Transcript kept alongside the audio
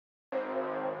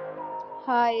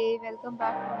Hi, welcome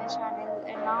back to my channel,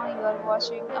 and now you are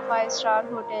watching a 5-star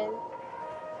hotel.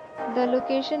 The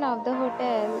location of the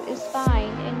hotel is fine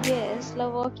and guests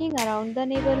love walking around the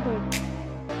neighborhood.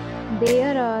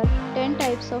 There are 10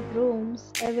 types of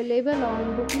rooms available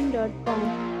on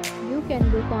booking.com. You can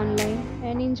book online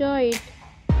and enjoy it.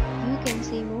 You can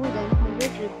see more than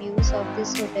 100 reviews of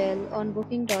this hotel on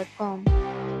booking.com.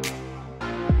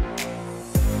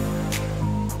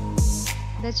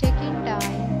 The check-in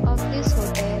time of this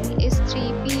hotel is 3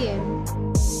 p.m.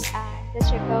 and the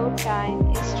checkout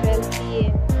time is 12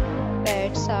 p.m.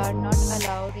 Pets are not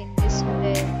allowed in this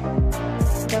hotel.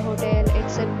 The hotel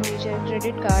accepts major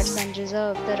credit cards and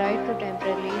reserves the right to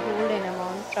temporarily hold an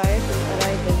amount prior to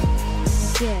arrival.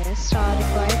 Guests are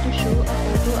required to show a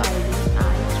photo ID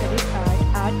and credit card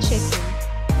at check-in.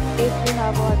 If you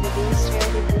have already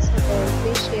stayed in this hotel,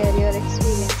 please share your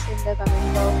experience in the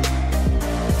comment box.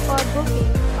 For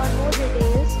booking or more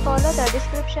details, follow the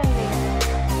description link.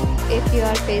 If you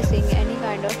are facing any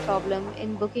kind of problem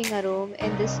in booking a room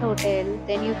in this hotel,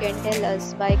 then you can tell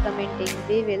us by commenting.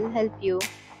 We will help you.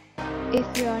 If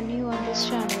you are new on this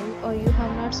channel or you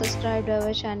have not subscribed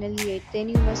our channel yet, then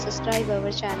you must subscribe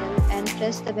our channel and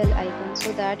press the bell icon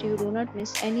so that you do not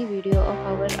miss any video of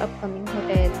our upcoming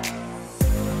hotel.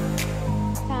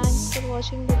 Thanks for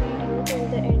watching the video till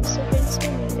the end. So friends, we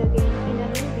meet again in a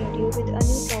new video with a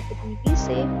new property. Be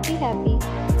safe, be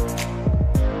happy.